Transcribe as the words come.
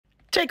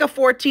Take a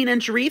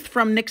 14-inch wreath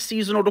from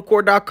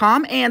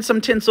nixseasonaldecor.com and some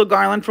tinsel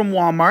garland from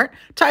Walmart.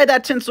 Tie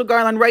that tinsel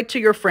garland right to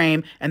your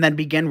frame and then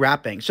begin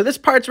wrapping. So this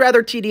part's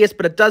rather tedious,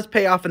 but it does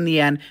pay off in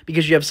the end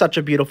because you have such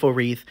a beautiful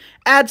wreath.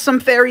 Add some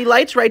fairy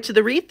lights right to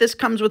the wreath. This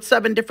comes with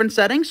 7 different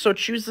settings, so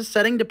choose the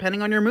setting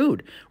depending on your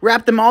mood.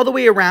 Wrap them all the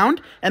way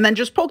around and then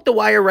just poke the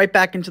wire right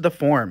back into the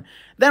form.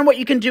 Then what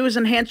you can do is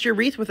enhance your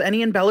wreath with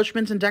any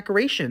embellishments and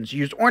decorations.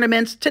 Use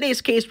ornaments. Today's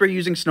case we're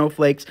using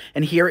snowflakes,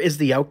 and here is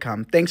the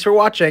outcome. Thanks for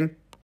watching.